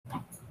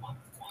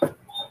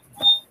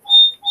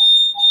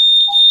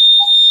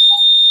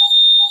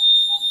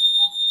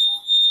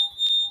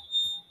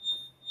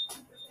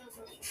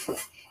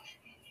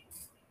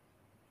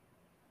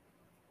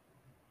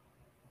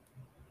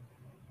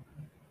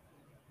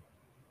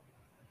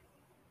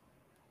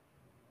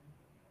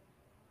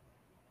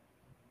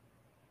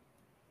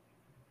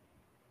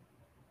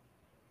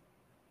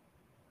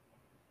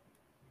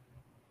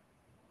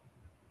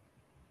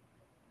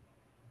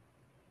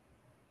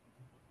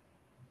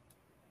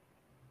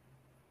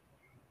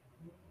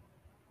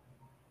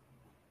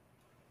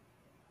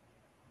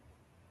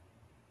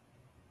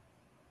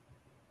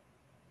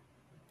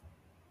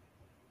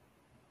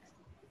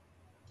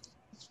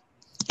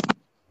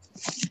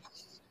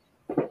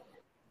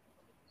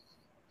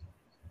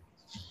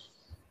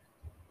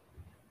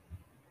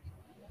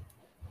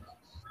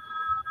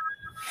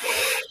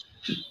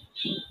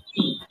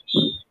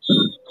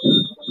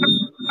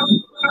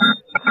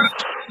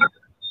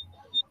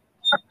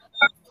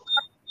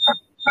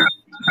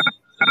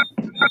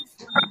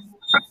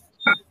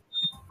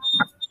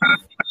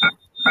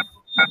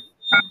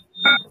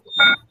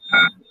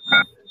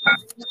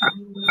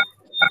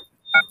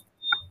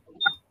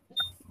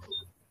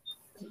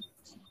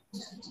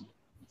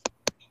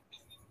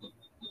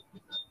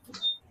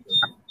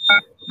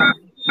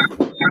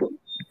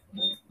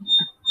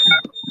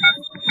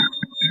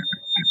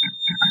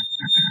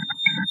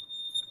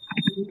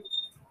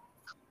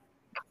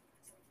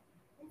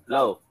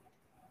Hello?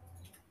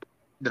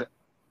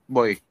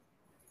 Boy.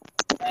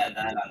 Ayan,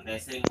 lang.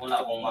 Testing ko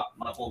lang kung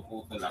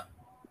mapuputol lang.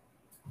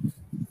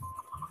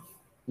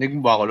 Hindi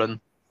mo ba ako lang?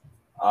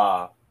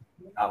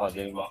 Ako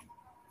din mo.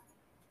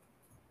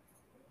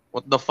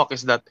 What the fuck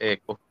is that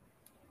echo?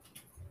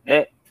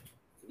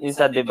 Yung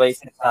sa device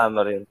ni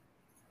Summer yun.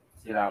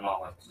 Sinama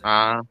ko.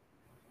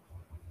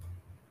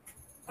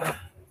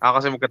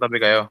 Kasi magkatabi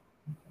kayo?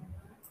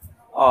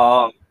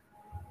 Oo.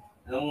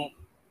 Yung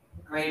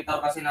creator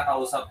kasi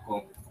nakausap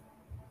ko,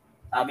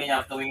 sabi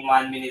niya tuwing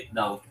 1 minute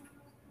daw,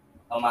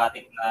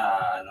 automatic na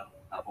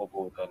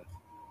napuputol.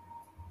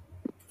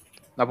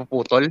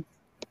 Napuputol?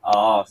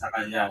 Oo, sa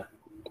kanya.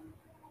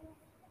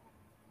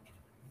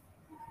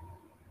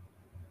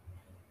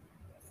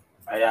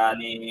 Kaya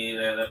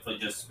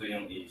nire-reproduce ko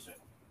yung issue.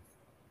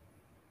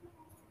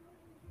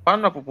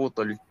 Paano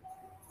napuputol?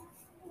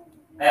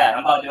 Kaya,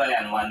 ang di ba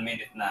yan, 1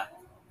 minute na.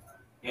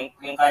 Yung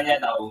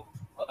kanya daw,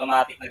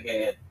 automatic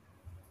nag-e-edit.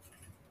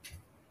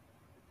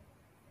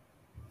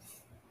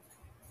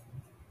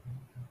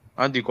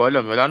 Hindi ko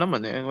alam. Wala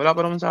naman eh. Wala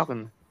pa naman sa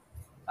akin.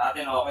 Sa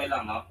atin, okay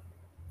lang, no?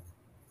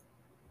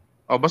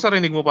 Basta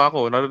rinig mo pa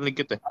ako. Narinig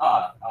kita eh.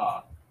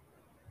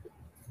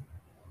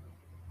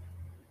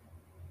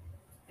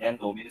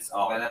 Yan, 2 minutes.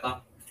 Okay na to.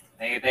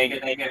 Thank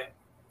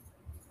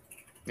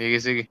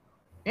you. Sige.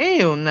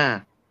 Yun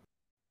na.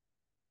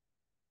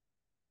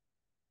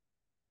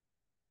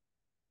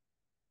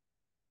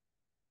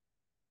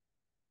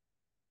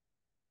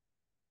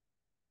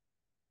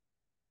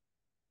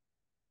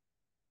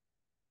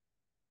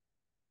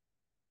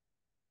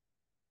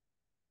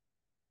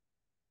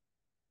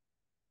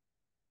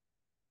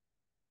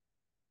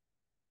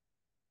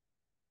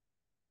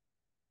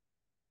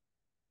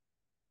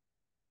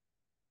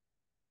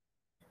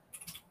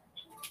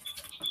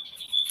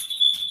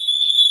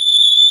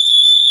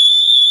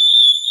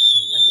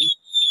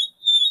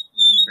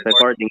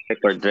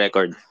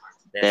 Record.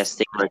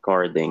 Testing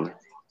recording.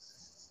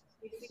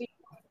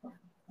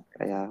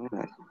 Kaya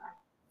nga.